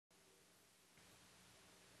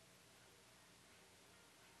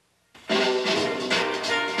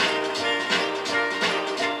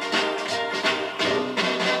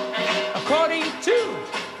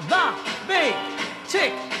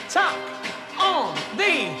on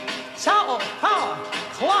the tower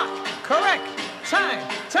clock. Correct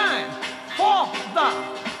time for the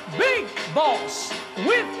big boss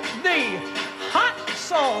with the hot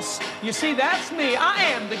sauce. You see, that's me. I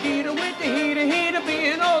am the Geator with the heater, here to be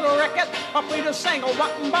an old record. I play the single,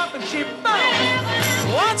 rock bop and chip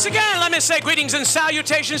down. Once again, let me say greetings and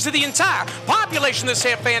salutations to the entire population of this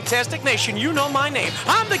here fantastic nation. You know my name.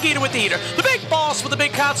 I'm the Geator with the heater, the big boss with the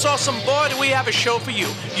big hot sauce, and boy, do we have a show for you.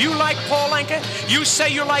 You like Paul Anka? You say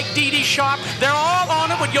you like Dee Dee Sharp? They're all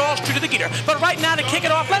on it with yours true to the Geator. But right now, to kick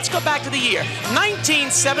it off, let's go back to the year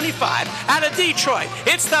 1975 out of Detroit.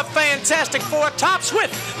 It's the Fantastic Four Tops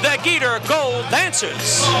with the Geator Gold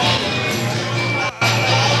Dancers.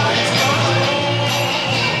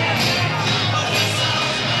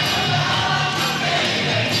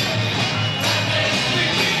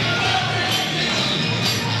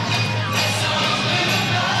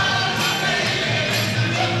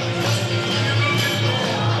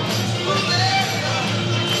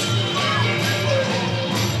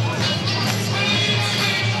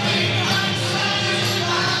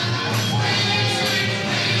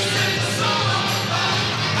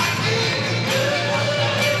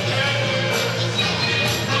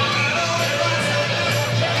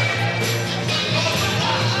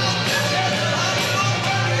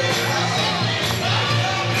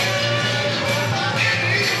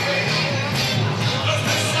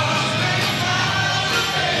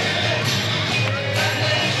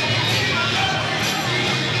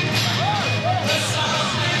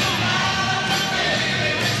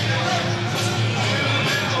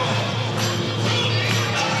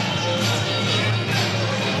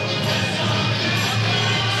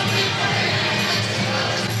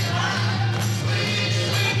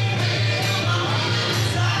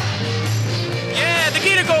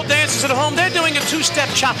 Dancers at home, they're doing a two-step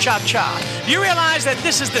cha-cha-cha. You realize that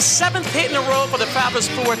this is the 7th hit in a row for the Fabulous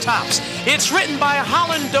Four Tops. It's written by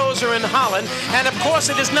Holland Dozier in Holland, and of course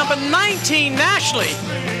it is number 19 nationally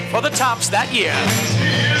for the Tops that year.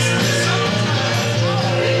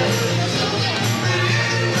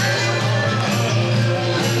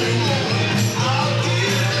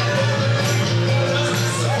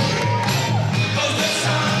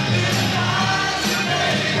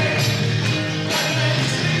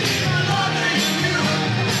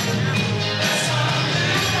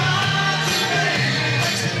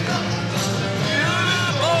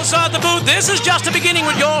 The booth. This is just the beginning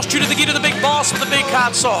with yours true to the Geator, the big boss with the big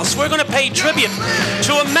hot sauce. We're going to pay tribute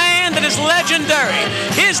to a man that is legendary.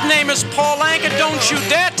 His name is Paul Anka. Don't you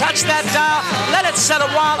dare touch that dial. Let it settle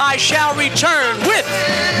while I shall return with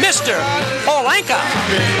Mr. Paul Anka.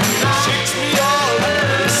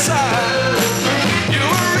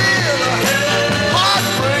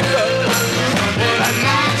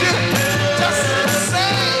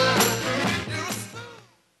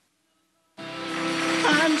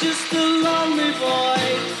 Just a lonely boy,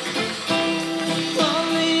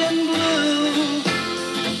 lonely and blue.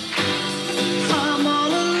 I'm all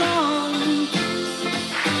alone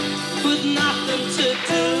with nothing to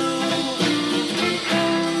do.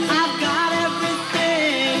 I've got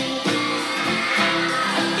everything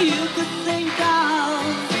you could think of,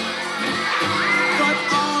 but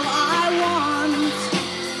all I want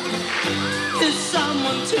is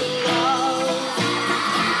someone to love.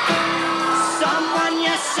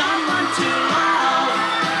 Someone to love,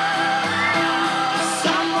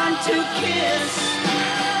 someone to kiss,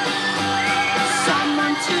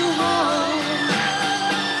 someone to hold.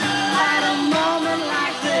 At a moment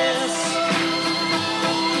like this,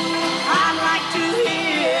 I'd like to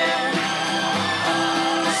hear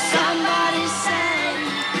somebody sing.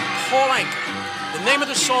 Paul Anka. The name of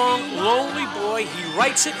the song, Lonely Boy. He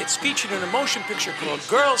writes it. It's featured in a motion picture called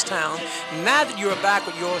Girls Town. Now that you're back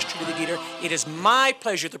with yours true to the Geator, it is my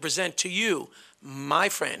pleasure to present to you, my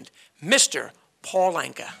friend, Mr. Paul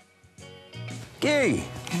Anka. Gee.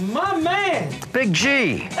 My man. Big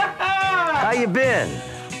G. How you been?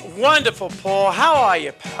 Wonderful, Paul. How are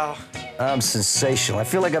you, pal? I'm sensational. I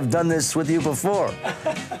feel like I've done this with you before.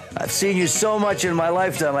 I've seen you so much in my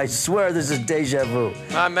lifetime. I swear this is deja vu.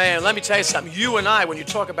 My man, let me tell you something. You and I, when you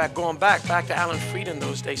talk about going back to Alan Freed in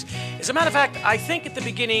those days. As a matter of fact, I think at the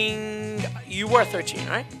beginning, you were 13,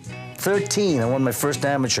 right? 13. I won my first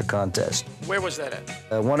amateur contest. Where was that at?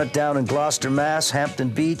 I won it down in Gloucester, Mass, Hampton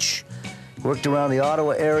Beach. Worked around the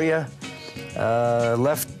Ottawa area.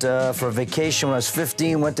 Left for a vacation when I was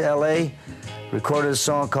 15, went to L.A., recorded a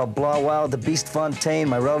song called Blah Wow at the Beast Fontaine.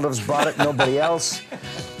 My relatives bought it, nobody else.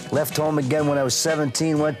 Left home again when I was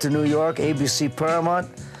 17, went to New York, ABC Paramount.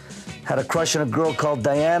 Had a crush on a girl called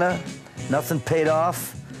Diana. Nothing paid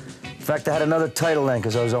off. In fact, I had another title then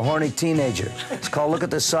because I was a horny teenager. It's called Look at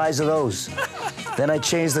the Size of Those. Then I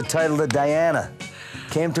changed the title to Diana.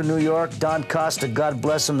 Came to New York, Don Costa, God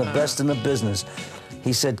bless him, the best in the business.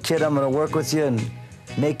 He said, kid, I'm going to work with you and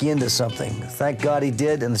make you into something. Thank God he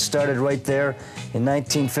did, and it started right there in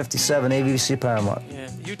 1957, ABC Paramount. Yeah,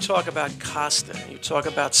 you talk about Costa, you talk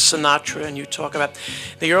about Sinatra, and you talk about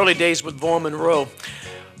the early days with Vaughn Monroe.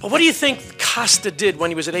 But what do you think Costa did when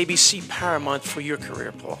he was at ABC Paramount for your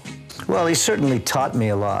career, Paul? Well, he certainly taught me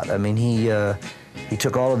a lot. I mean, he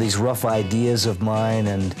took all of these rough ideas of mine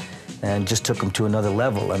and just took them to another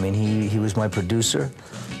level. I mean, he was my producer,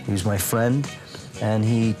 he was my friend, and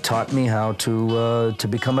he taught me how to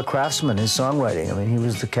become a craftsman in songwriting. I mean, he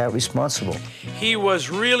was the cat responsible. He was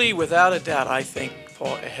really, without a doubt, I think,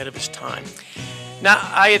 Paul, ahead of his time. Now,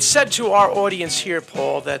 I had said to our audience here,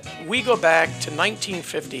 Paul, that we go back to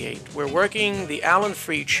 1958. We're working the Alan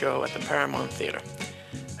Freed show at the Paramount Theater.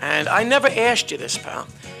 And I never asked you this, pal,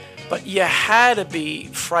 but you had to be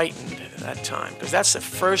frightened at that time, because that's the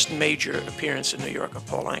first major appearance in New York of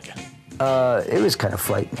Paul Anka. It was kind of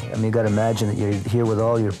frightening. I mean, you got to imagine that you're here with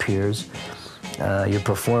all your peers. You're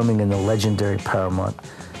performing in the legendary Paramount.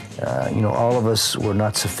 You know, all of us were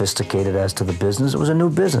not sophisticated as to the business. It was a new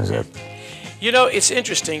business. You know, it's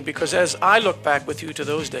interesting because as I look back with you to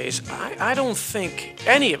those days, I don't think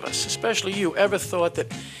any of us, especially you, ever thought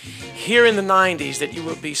that here in the 90s that you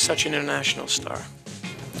would be such an international star.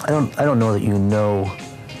 I don't know that you know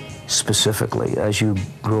specifically. As you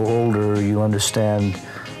grow older, you understand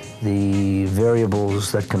the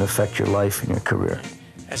variables that can affect your life and your career.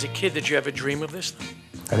 As a kid, did you ever dream of this?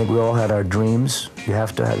 I think we all had our dreams. You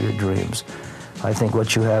have to have your dreams. I think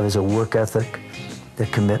what you have is a work ethic, the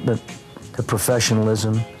commitment, the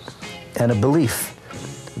professionalism, and a belief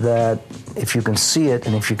that if you can see it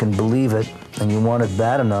and if you can believe it and you want it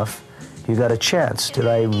bad enough, you got a chance. Did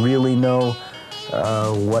I really know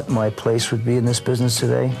what my place would be in this business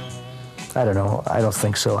today? I don't know. I don't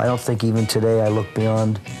think so. I don't think even today I look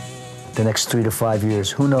beyond the next 3 to 5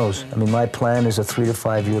 years. Who knows? I mean, my plan is a 3 to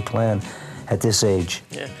 5 year plan at this age.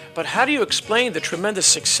 Yeah, but how do you explain the tremendous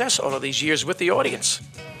success all of these years with the audience?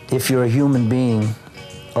 If you're a human being,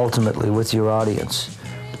 ultimately, with your audience,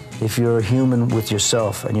 if you're a human with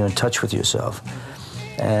yourself and you're in touch with yourself,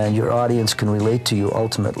 and your audience can relate to you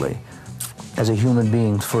ultimately, as a human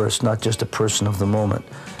being first, not just a person of the moment,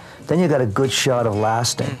 then you got a good shot of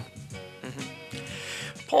lasting.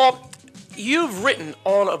 Paul, you've written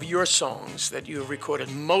all of your songs that you've recorded,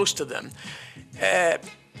 most of them.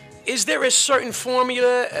 Is there a certain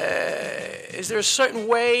formula? Is there a certain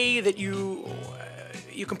way that you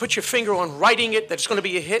can put your finger on writing it that's going to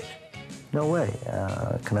be a hit? No way.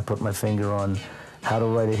 Can I put my finger on how to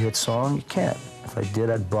write a hit song? You can't. If I did,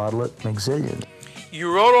 I'd bottle it McZillion. You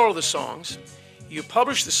wrote all of the songs, you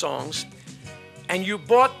published the songs, and you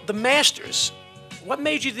bought the masters. What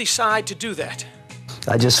made you decide to do that?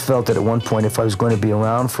 I just felt that at one point, if I was going to be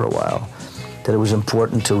around for a while, that it was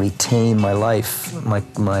important to retain my life, my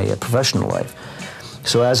professional life.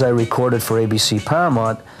 So as I recorded for ABC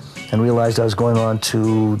Paramount and realized I was going on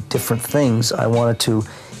to different things, I wanted to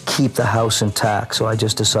keep the house intact. So I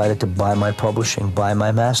just decided to buy my publishing, buy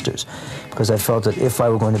my masters, because I felt that if I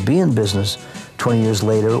were going to be in business 20 years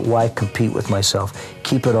later, why compete with myself?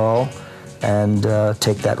 Keep it all and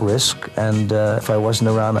take that risk. And if I wasn't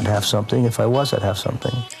around, I'd have something. If I was, I'd have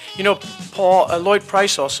something. You know, Paul, Lloyd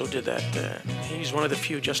Price also did that. He's one of the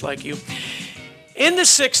few just like you. In the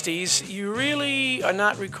 60s, you really are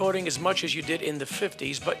not recording as much as you did in the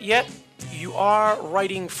 50s, but yet you are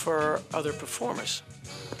writing for other performers.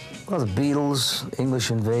 Well, the Beatles, English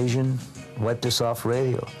Invasion, wiped us off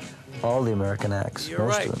radio. All the American acts, You're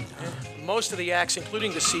most right. of them. Yeah. Most of the acts,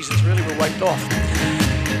 including the Seasons, really were wiped off.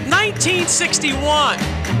 1961,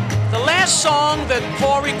 the last song that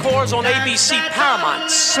Paul records on ABC Paramount.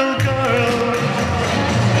 So girl,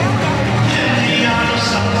 in the arms of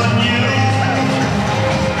someone new,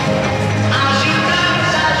 as you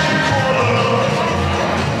dance, as you twirl,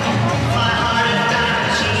 my heart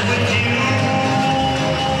dances with you.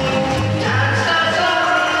 Dance, dance,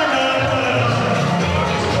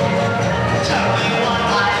 tell me what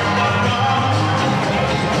I've done wrong.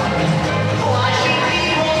 Why should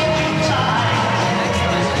we hold you tight?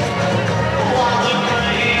 Why would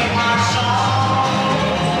break our song?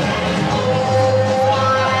 Oh,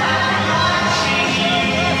 why am I watching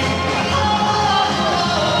you?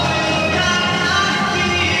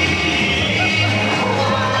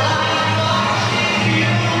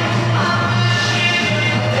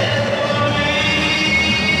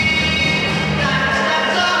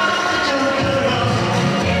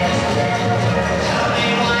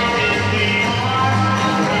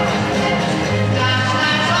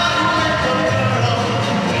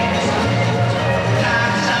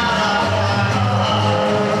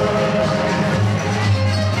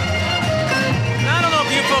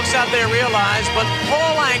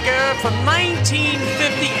 Anka from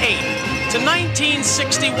 1958 to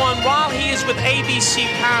 1961 while he is with ABC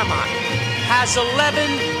Paramount has 11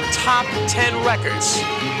 top 10 records.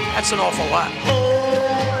 That's an awful lot.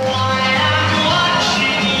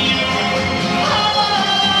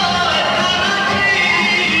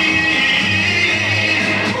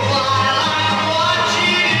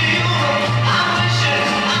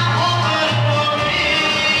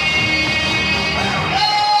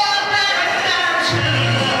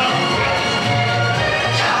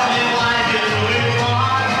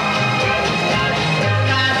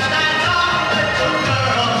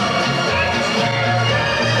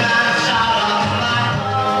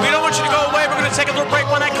 Take a little break.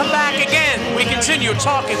 When I come back again, we continue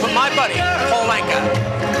talking with my buddy, Paul Anka.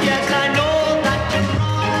 Yes, I know that you're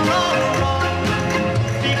wrong,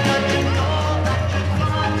 because you know that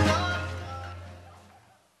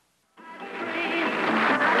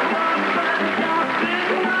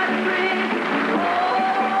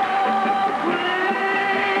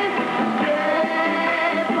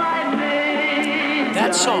you're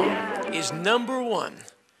That song is #1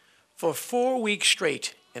 for 4 weeks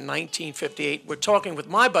straight. In 1958, we're talking with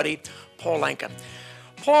my buddy, Paul Anka.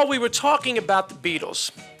 Paul, we were talking about the Beatles,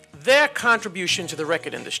 their contribution to the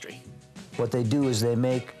record industry. What they do is they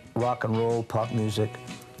make rock and roll, pop music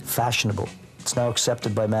fashionable. It's now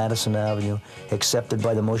accepted by Madison Avenue, accepted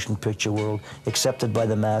by the motion picture world, accepted by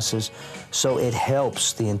the masses. So it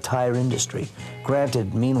helps the entire industry.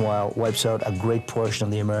 Granted, meanwhile, wipes out a great portion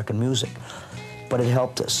of the American music, but it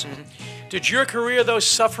helped us. Mm-hmm. Did your career, though,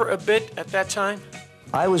 suffer a bit at that time?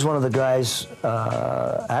 I was one of the guys,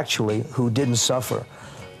 actually, who didn't suffer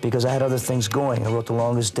because I had other things going. I wrote The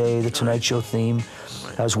Longest Day, The Tonight Show theme.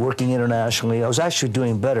 I was working internationally. I was actually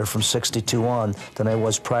doing better from 62 on than I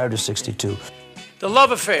was prior to 62. The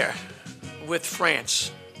love affair with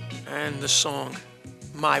France and the song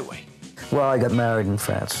My Way. Well, I got married in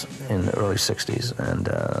France in the early 60s and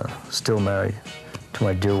still married to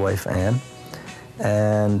my dear wife, Anne.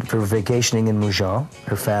 And we're vacationing in Mougins.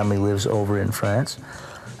 Her family lives over in France.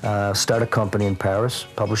 Start a company in Paris,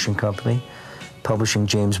 publishing company, publishing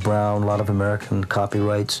James Brown, a lot of American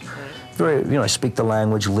copyrights. Very, I speak the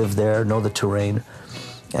language, live there, know the terrain.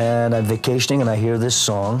 And I'm vacationing and I hear this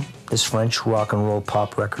song, this French rock and roll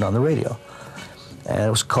pop record on the radio. And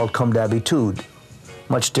it was called Comme d'habitude,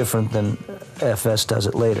 much different than FS does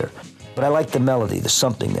it later. But I like the melody, there's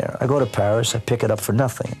something there. I go to Paris, I pick it up for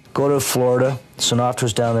nothing. Go to Florida,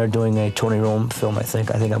 Sinatra's down there doing a Tony Rome film, I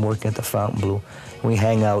think. I'm working at the Fontainebleau. And we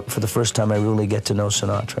hang out. For the first time, I really get to know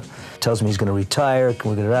Sinatra. Tells me he's gonna retire,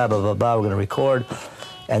 we're gonna blah, blah, blah, blah, we're gonna record.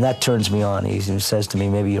 And that turns me on. He says to me,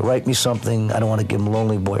 maybe you write me something, I don't wanna give him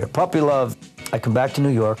Lonely Boy or Puppy Love. I come back to New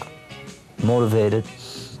York, motivated,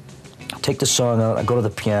 take the song out, I go to the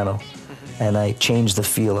piano, and I change the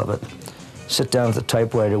feel of it. Sit down at the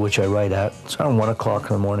typewriter, which I write at. It's around 1 o'clock in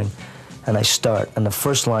the morning, and I start, and the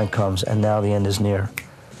first line comes, and now the end is near.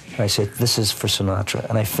 And I say, this is for Sinatra.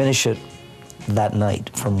 And I finish it that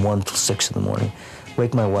night from 1 till 6 in the morning.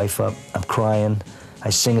 Wake my wife up, I'm crying. I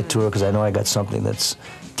sing it to her because I know I got something that's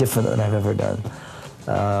different than I've ever done.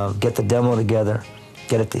 Get the demo together,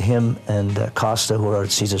 get it to him and Costa, who are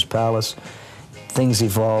at Caesar's Palace. Things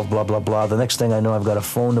evolve, blah, blah, blah. The next thing I know, I've got a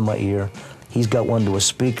phone to my ear. He's got one to a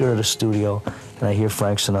speaker at a studio, and I hear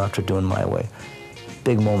Frank Sinatra doing My Way.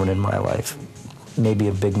 Big moment in my life. Maybe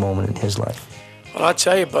a big moment in his life. Well, I'll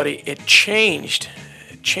tell you, buddy, it changed.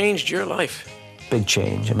 It changed your life. Big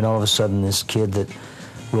change. I mean, all of a sudden, this kid that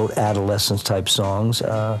wrote adolescence-type songs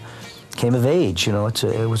came of age.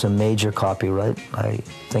 It was a major copyright. I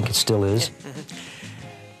think it still is.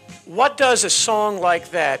 What does a song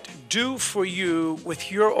like that do for you with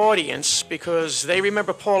your audience? Because they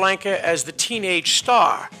remember Paul Anka as the teenage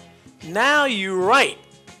star. Now you write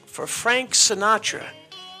for Frank Sinatra.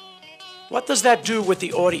 What does that do with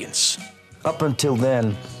the audience? Up until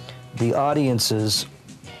then, the audiences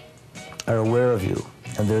are aware of you,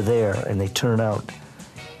 and they're there, and they turn out.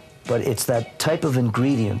 But it's that type of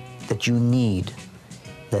ingredient that you need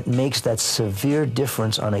that makes that severe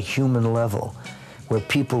difference on a human level, where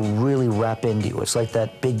people really wrap into you. It's like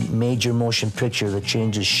that big major motion picture that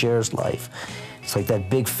changes Cher's life. It's like that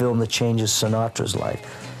big film that changes Sinatra's life.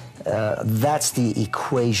 That's the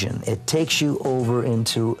equation. It takes you over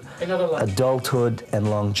into adulthood and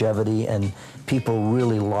longevity, and people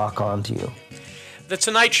really lock onto you. The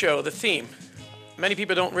Tonight Show, the theme. Many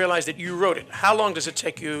people don't realize that you wrote it. How long does it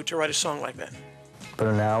take you to write a song like that?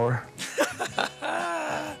 About an hour.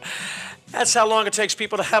 That's how long it takes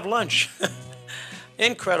people to have lunch.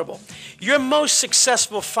 Incredible. Your most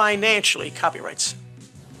successful financially copyrights?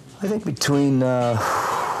 I think between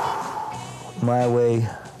My Way,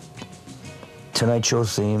 Tonight Show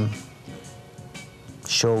theme,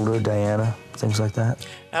 Shoulder, Diana, things like that.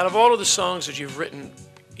 Out of all of the songs that you've written,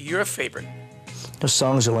 your favorite? The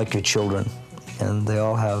songs are like your children, and they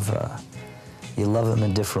all have, you love them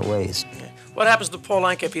in different ways. Yeah. What happens to Paul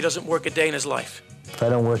Anka if he doesn't work a day in his life? If I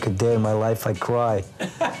don't work a day in my life, I cry.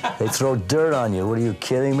 They throw dirt on you. What, are you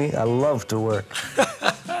kidding me? I love to work.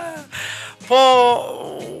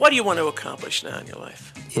 Paul, what do you want to accomplish now in your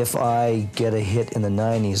life? If I get a hit in the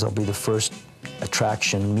 90s, I'll be the first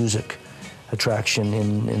music attraction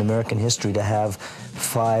in American history to have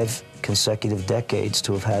 5 consecutive decades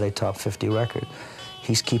to have had a top 50 record.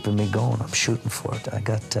 He's keeping me going. I'm shooting for it. I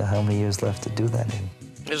got how many years left to do that in?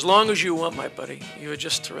 As long as you want, my buddy. You are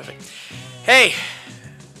just terrific. Hey,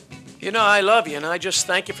 you know I love you, and I just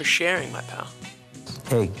thank you for sharing, my pal.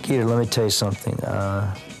 Hey, Geator, let me tell you something.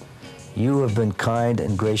 You have been kind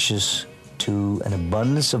and gracious to an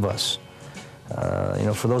abundance of us. You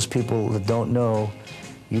know, for those people that don't know,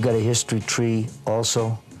 you got a history tree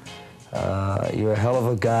also. You're a hell of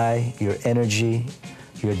a guy. Your energy,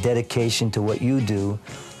 your dedication to what you do.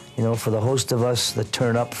 You know, for the host of us that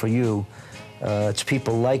turn up for you, it's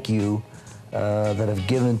people like you that have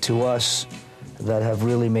given to us that have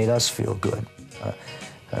really made us feel good.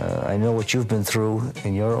 I know what you've been through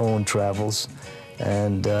in your own travels,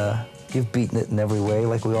 and you've beaten it in every way,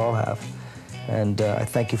 like we all have. And I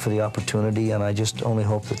thank you for the opportunity, and I just only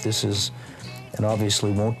hope that this is, and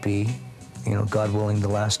obviously won't be, you know, God willing, the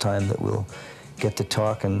last time that we'll get to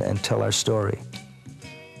talk and tell our story.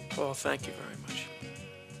 Paul, thank you very much.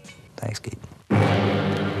 Thanks, Geator.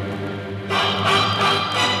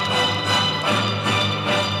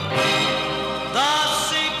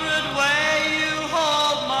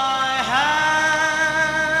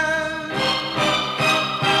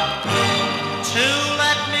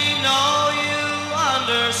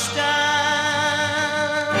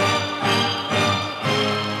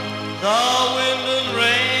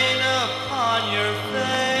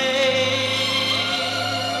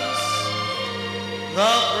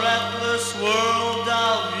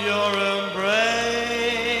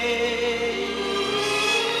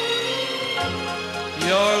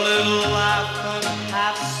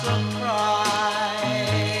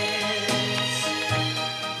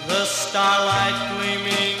 Starlight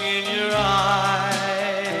gleaming in your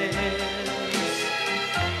eyes,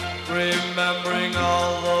 remembering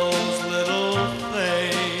all those little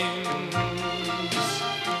things.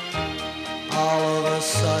 All of a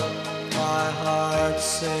sudden my heart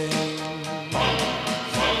sings.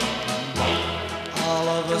 All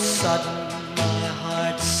of a sudden my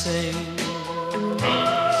heart sings.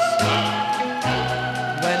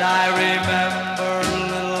 When I remember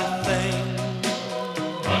little things,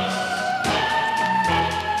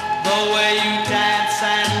 the way you dance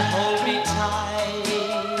and hold me tight,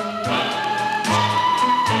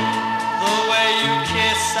 the way you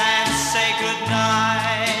kiss and say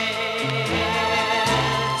goodnight,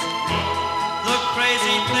 the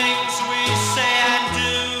crazy things we say and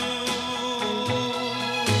do,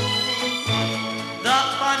 the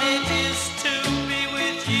fun it is to be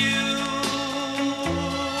with you,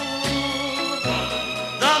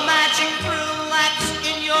 the magic thrill that's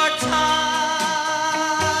in your touch.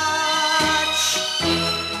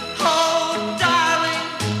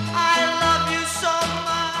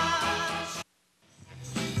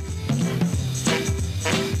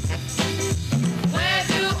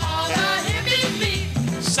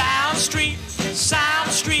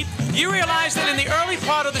 You realize that in the early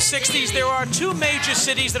part of the 60s, there are 2 major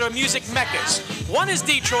cities that are music meccas. One is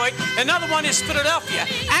Detroit, another one is Philadelphia.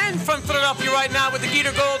 And from Philadelphia right now with the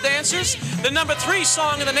Geator Gold Dancers, the number 3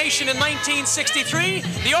 song in the nation in 1963,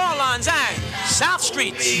 the Orleans and South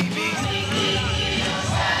Streets.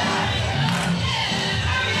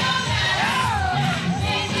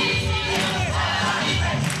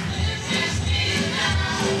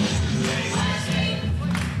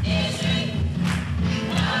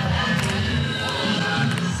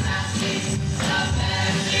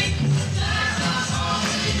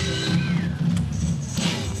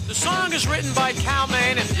 The song is written by Cal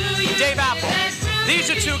Main and Dave Apple.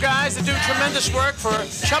 These are 2 guys that do tremendous work for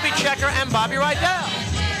Chubby Checker and Bobby Rydell.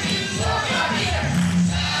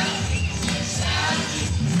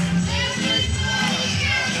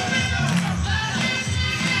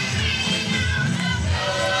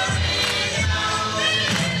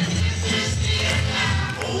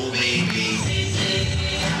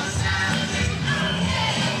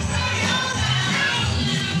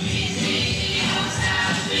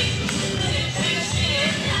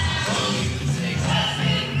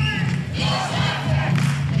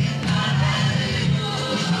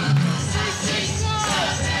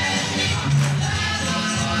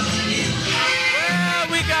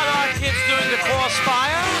 lost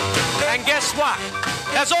fire. And guess what?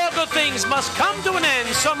 As all good things must come to an end,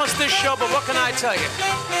 so must this show, but what can I tell you?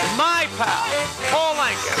 My pal, Paul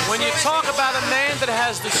Anka, when you talk about a man that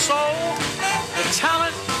has the soul, the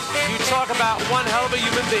talent, you talk about one hell of a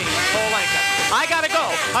human being, Paul Anka. I gotta go.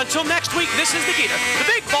 Until next week, this is the Geator, the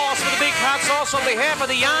big boss for the big hot sauce on behalf of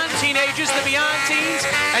the young teenagers, the beyond teens,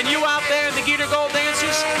 and you out there in the Geator Gold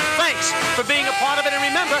dancers. Thanks for being a part of it, and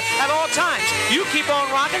remember, at all times, you keep on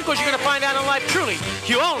rocking because you're gonna find out in life truly,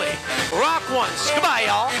 you only rock once. Goodbye,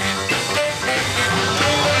 y'all.